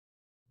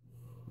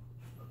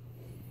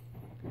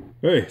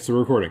Hey, so we're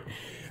recording.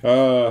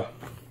 Okay,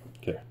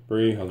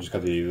 Bree, I'll just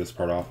cut this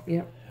part off.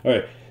 Yep.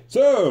 Okay,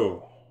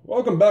 so,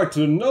 welcome back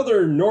to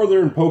another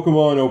Northern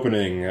Pokemon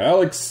opening.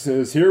 Alex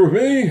is here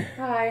with me.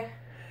 Hi.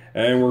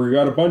 And we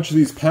got a bunch of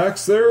these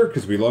packs there,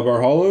 because we love our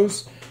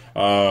holos.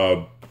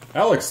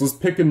 Alex, let's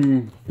pick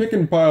and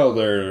pile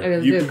there. Okay,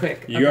 let's do it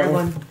quick. You got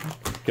one?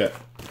 Okay.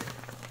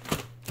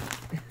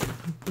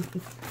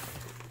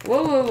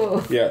 Whoa, whoa,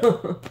 whoa. Yeah.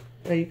 Oh,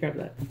 you grab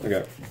that.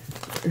 Okay.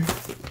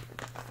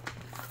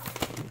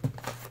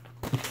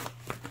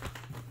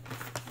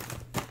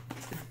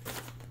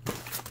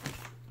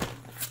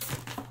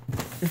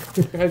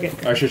 Okay.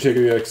 I should take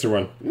the extra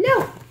one.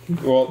 No!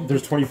 Well,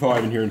 there's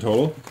 25 in here in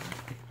total.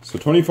 So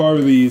 25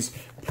 of these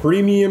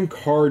premium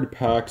card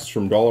packs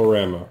from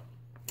Dollarama.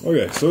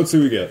 Okay, so let's see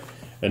what we get.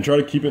 And try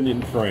to keep it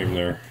in frame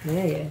there.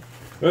 Yeah.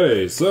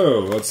 Hey, so,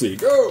 let's see.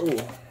 Go!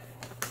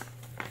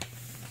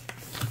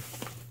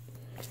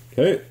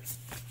 Okay.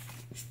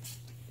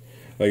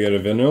 I got a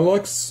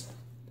Vanillux.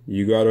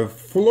 You got a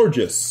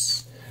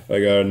Florges. I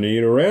got a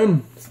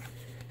Nidoran.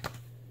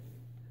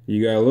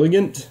 You got a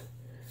Ligant.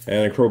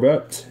 And a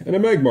Crobat. And a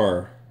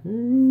Magmar.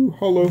 Ooh,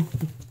 holo.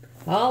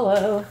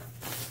 Hello.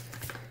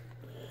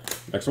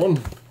 Next one.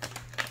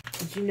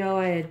 Did you know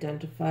I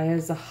identify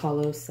as a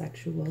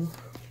holosexual?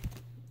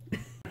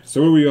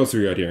 So what else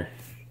we got here?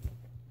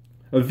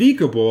 A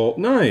Vika Bolt.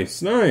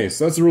 Nice, nice.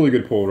 That's a really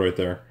good pull right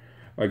there.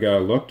 I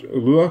got a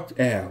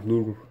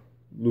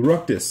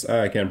Luructus.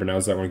 I can't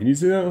pronounce that one. Can you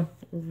see that one?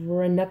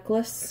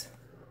 Ranunculus?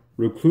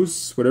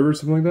 Recluse, whatever,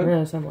 something like that?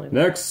 Yeah, something like that.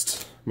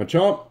 Next,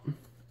 Machop.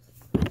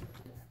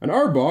 An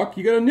Arbok.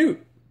 You got a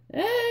Newt.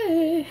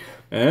 Hey!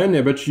 And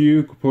I bet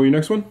you could pull your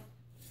next one.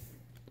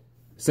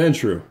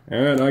 Sandshrew.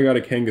 And I got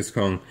a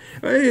Kangaskhan.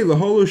 Hey, the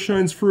holo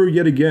shines through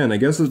yet again. I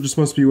guess it just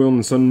must be one of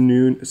the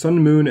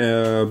Sun,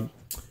 Moon,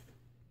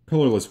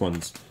 colorless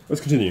ones.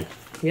 Let's continue.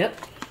 Yep.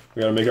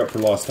 We gotta make up for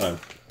lost time.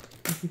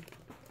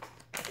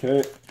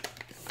 Okay.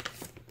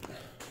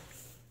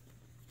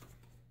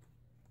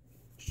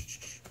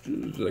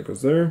 That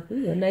goes there.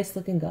 Ooh, a nice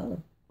looking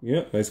golem.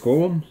 Yeah, nice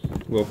golem.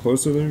 A little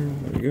closer there.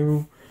 There you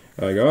go.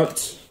 I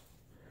got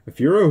a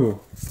Furo.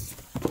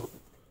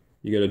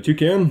 You got a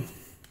Toucan.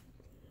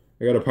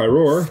 I got a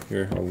Pyroar.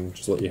 Here, I'll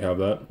just let you have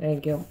that.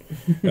 Thank you.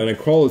 And a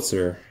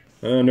Qualitzer.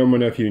 I know my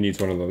nephew needs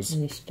one of those.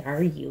 Let me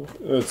star you.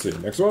 Let's see.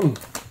 Next one.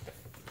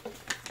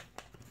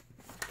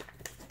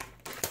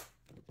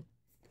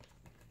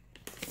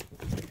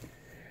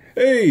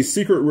 Hey,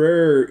 secret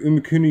rare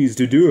Umikuni's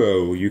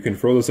Duduo. You can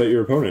throw this at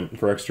your opponent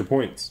for extra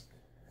points.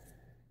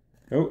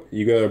 Oh,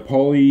 you got a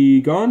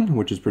Polygon,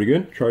 which is pretty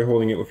good. Try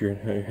holding it with your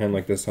hand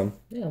like this, hon.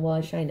 Yeah, well, I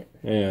shine it.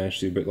 Yeah,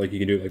 actually, but like you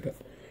can do it like that.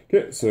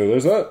 Okay, so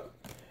there's that.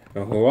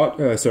 I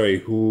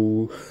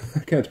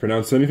can't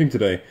pronounce anything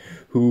today.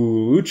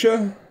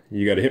 Hulucha,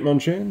 you got a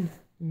Hitmonchan.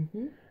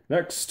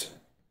 Next.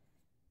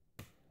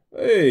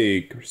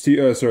 Hey,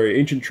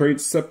 Ancient Trait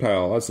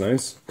Sepal, that's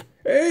nice.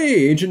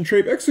 Hey, Ancient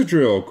Trait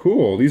Excadrill,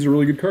 cool. These are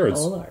really good cards.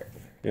 Full art.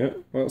 Yeah,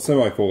 well,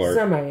 semi-full art.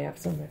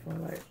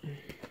 Semi-full art.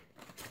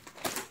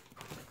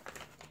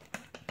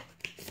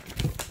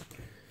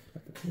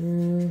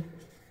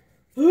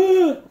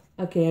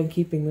 Okay, I'm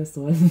keeping this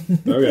one.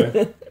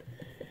 Okay.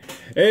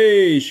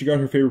 Hey, she got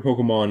her favorite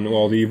Pokemon,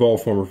 well, the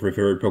evolved form of her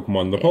favorite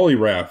Pokemon, the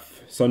Poliwrath.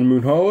 Sun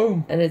Moon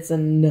Holo. And it's a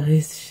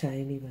nice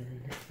shiny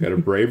one. Got a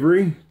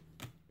Bravery.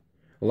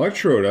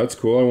 Electrode, that's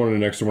cool. I wanted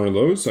an extra one of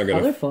those. I got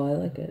colorful, I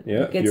like it.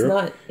 Yeah,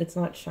 like, it's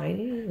not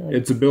shiny. Like,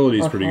 its ability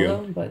is pretty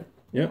hollow, good. But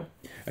yeah.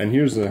 And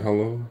here's the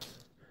Hello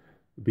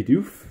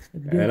Bidoof.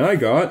 And I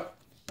got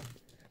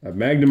a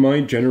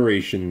Magnemite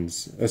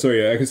Generations.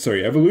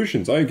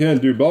 Evolutions. I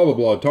can't do blah blah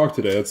blah talk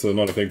today. That's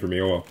not a thing for me.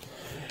 Oh well.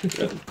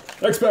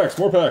 Next packs,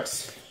 more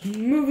packs.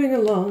 Moving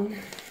along.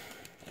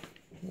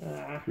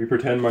 We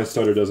pretend my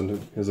stutter is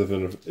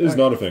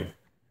not a thing.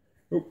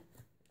 Oh.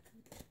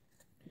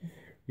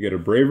 You got a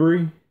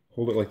Bravery.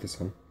 Hold it like this,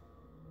 hon.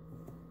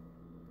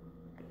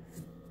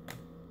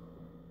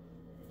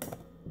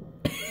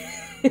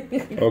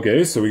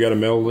 Okay, so we got a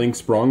Metal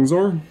Lynx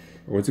Bronzor.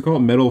 What's it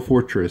called? Metal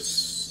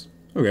Fortress.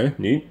 Okay,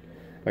 neat.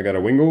 I got a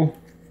Wingull.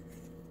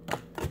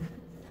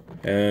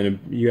 And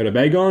you got a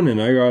Bagon,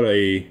 and I got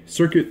a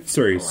Circle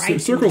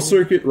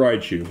Circuit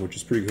Raichu, which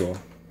is pretty cool.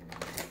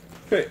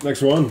 Okay,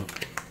 next one.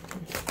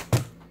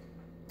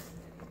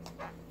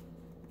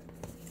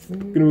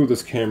 I'm gonna move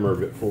this camera a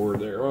bit forward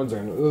there. One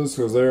second. This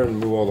goes there and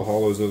move all the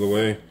hollows out of the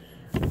way.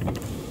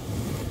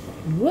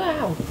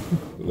 Wow.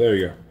 There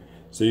you go.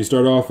 So you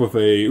start off with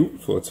a,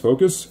 let's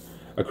focus,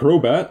 a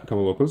Crobat. Come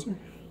a little closer.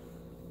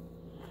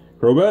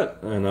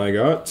 Crobat, and I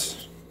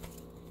got,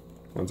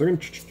 one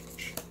second,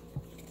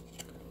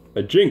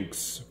 a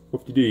Jinx.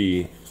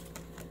 Whoop-de-dee.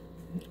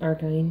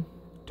 Arcane.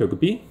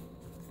 Togepi.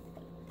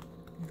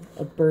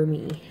 A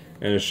Burmy.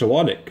 And a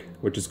Shalonic,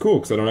 which is cool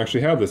because I don't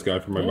actually have this guy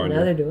for my binder.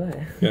 Neither do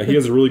I. Yeah, he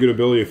has a really good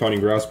ability of finding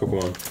grass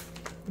Pokemon.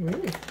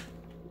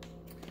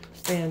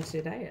 Fancy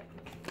that.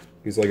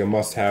 He's like a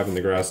must-have in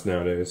the grass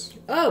nowadays.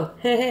 Oh,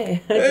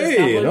 hey.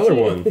 Hey, another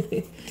one.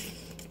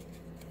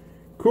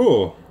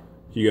 Cool.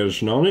 You got a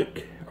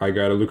Shalonic, I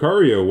got a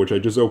Lucario, which I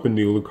just opened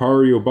the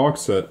Lucario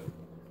box set.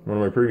 One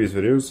of my previous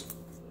videos.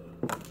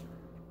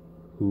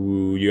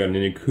 Ooh, you got an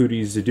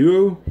Inicuti's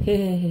Duo?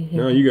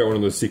 No, you got one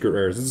of those secret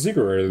rares. It's a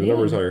secret rare, the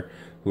number's higher.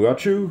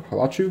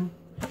 Halachu.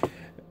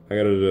 I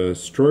got a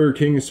Destroyer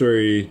King,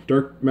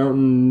 Dark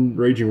Mountain,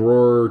 Raging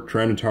Roar,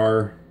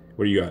 Tyranitar.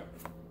 What do you got?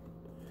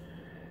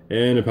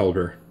 And a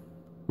Pelipper.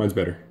 Mine's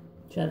better.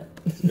 Shut up.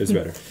 It's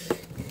better.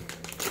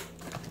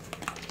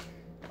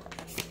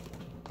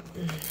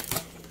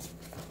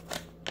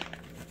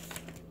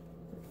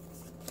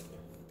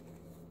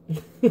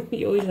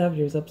 You always have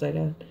yours upside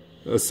down.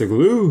 A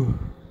Sigloo,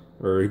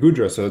 or a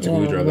Goodra, so that's a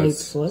Goodra. Like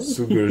That's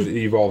so good. It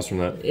evolves from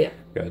that. Yeah.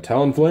 Got a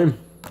Talonflame.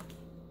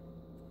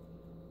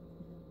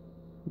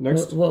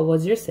 Next. What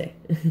was your say?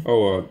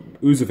 Oh,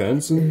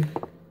 Uzavenson.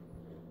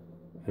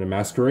 And a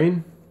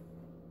Masquerain.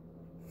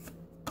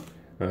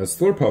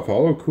 Slurpuff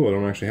Hollow. Cool, I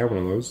don't actually have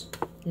one of those.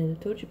 And a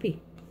Togepi.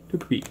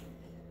 Togepi.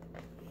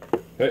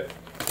 Okay,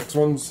 next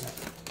one's...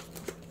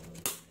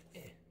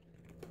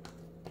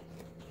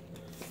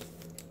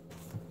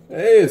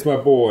 Hey, it's my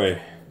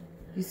boy.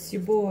 It's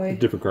your boy.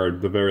 Different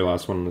card, the very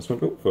last one on this one.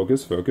 Oh,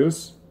 focus. There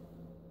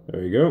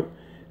you go.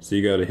 So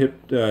you got a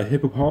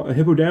Hippodon.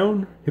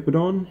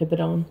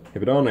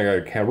 I got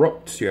a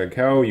Carupt. You got a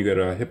cow. You got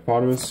a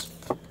hippopotamus.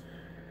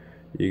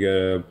 You got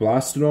a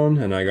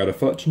Blastodon, and I got a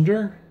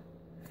Fletchinger.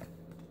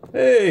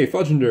 Hey,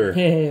 Fletchinger.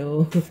 Hey.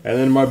 And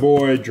then my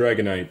boy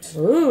Dragonite.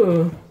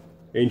 Ooh.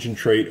 Ancient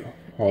Trait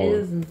Hollow.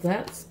 Isn't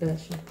that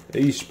special?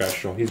 He's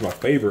special. He's my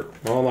favorite.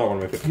 Well, not one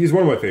of my favorites. He's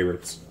one of my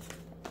favorites.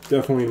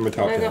 Definitely in my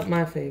top 10. I got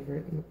my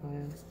favorite in the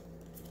pile.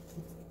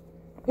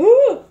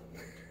 Ooh!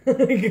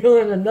 I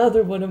got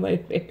another one of my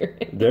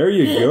favorites. There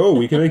you go.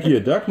 We can make you a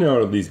deck now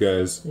out of these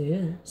guys.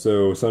 Yeah.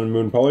 So, Sun and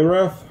Moon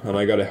Poliwrath. And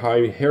I got a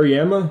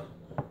Hariyama.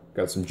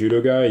 Got some Judo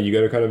guy. You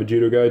got a kind of a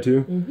Judo guy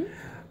too. Mm-hmm.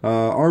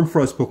 Arm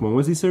Thrust Pokemon. What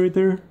does he say right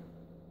there?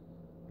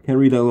 Can't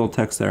read that little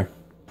text there.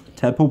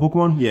 Tadpole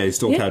Pokemon? Yeah, he's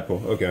still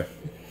Tadpole. Okay.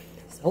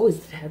 He's always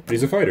a Tadpole.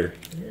 He's a fighter.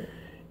 Yeah.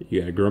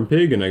 You got a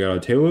Grumpig, and I got a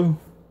Tailo.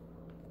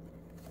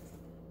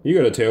 You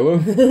got a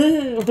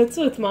Tailo. What's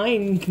with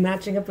mine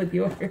matching up with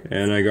yours?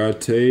 And I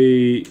got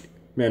a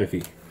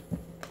Manaphy.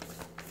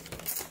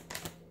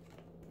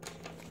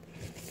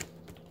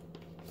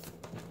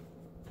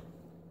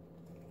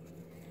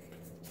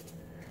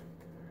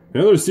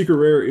 Another secret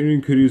rare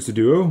Inicuti's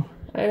Duo.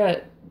 I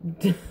got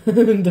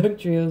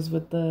Ductrios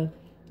with the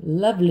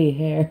lovely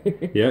hair.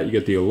 Yeah, you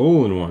got the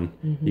Alolan one.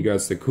 Mm-hmm. You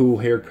got the cool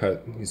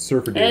haircut. He's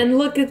surfer dude. And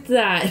look at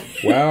that.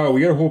 Wow,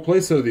 we got a whole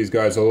playset of these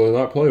guys, although they're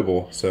not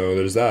playable. So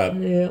there's that.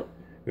 Yeah.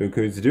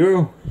 Inicuti's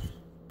Duo.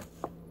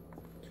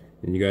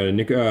 And you got a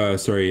Nikata.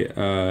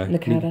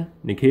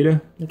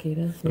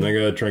 Nikata. And I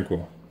got a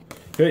Tranquil.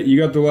 Hey, you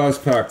got the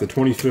last pack, the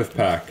 25th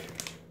pack.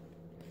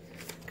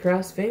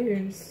 Cross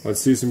fingers.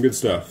 Let's see some good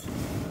stuff.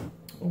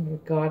 Oh my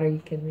god, are you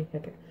kidding me?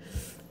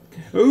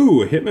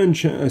 Ooh,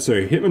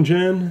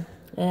 Hitmonchan.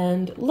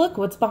 And look,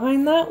 what's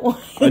behind that one?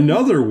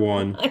 Another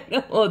one. I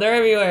know, they're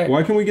everywhere.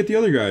 Why can't we get the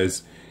other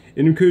guys?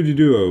 Inicuti's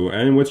Duo.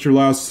 And what's your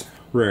last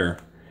rare?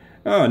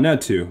 Ah,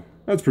 Natu.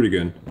 That's pretty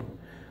good.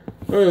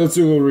 Alright, let's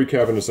do a little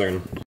recap in a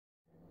second.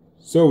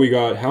 So we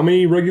got how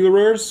many regular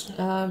rares?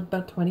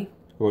 About 20.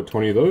 About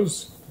 20 of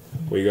those.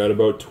 We got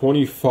about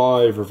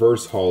 25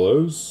 reverse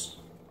hollows.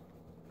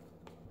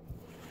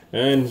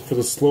 And for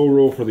the slow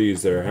roll for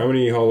these there, how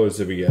many hollows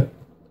did we get?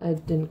 I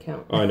didn't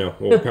count. I know.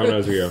 We'll count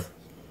as we go.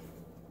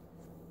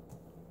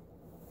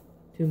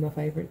 2 of my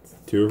favorites.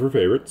 2 of her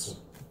favorites.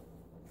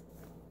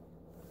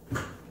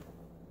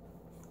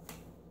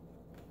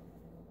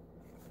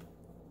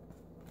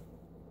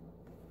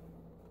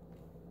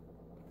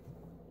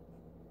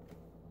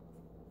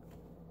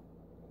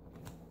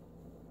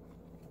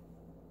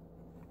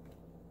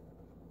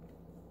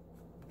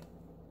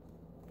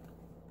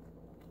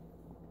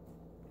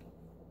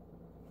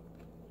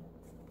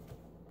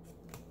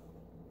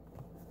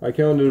 I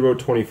counted about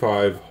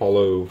 25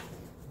 hollow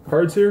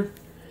cards here.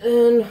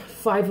 And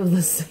 5 of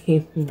the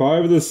same.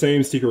 5 of the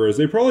same secret rares.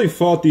 They probably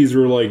thought these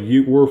were like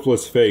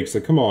worthless fakes.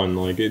 Like, come on,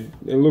 like it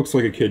looks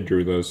like a kid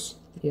drew this.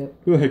 Yep.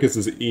 Who the heck is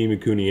this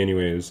Mikuni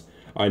anyways?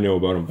 I know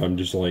about him. I'm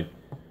just like,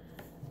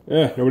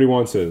 nobody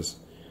wants his.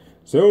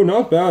 So,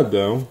 not bad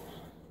though.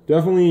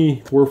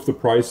 Definitely worth the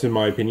price in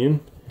my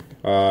opinion.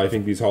 I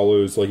think these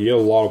hollows, like you get a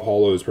lot of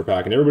hollows per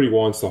pack, and everybody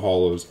wants the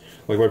hollows.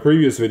 Like my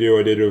previous video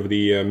I did of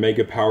the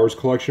Mega Powers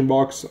collection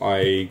box,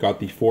 I got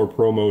the 4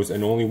 promos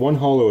and only 1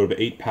 hollow out of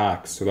 8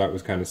 packs, so that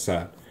was kind of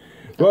sad.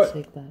 But I'll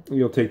take that.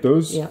 You'll take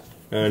those? Yeah.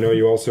 And I know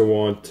you also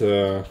want...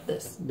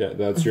 this. Yeah,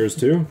 that's yours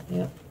too?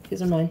 Yeah,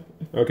 these are mine.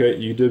 Okay,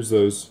 you dibs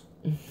those.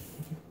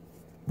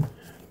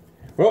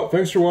 Well,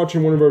 thanks for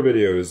watching one of our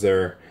videos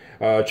there.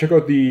 Check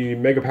out the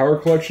Mega Power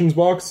Collections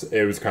box.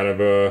 It was kind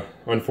of a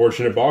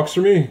unfortunate box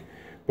for me.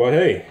 But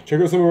hey,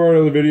 check out some of our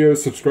other videos,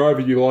 subscribe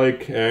if you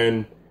like,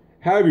 and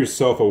have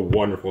yourself a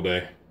wonderful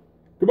day.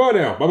 Goodbye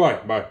now.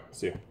 Bye-bye. Bye.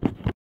 See you.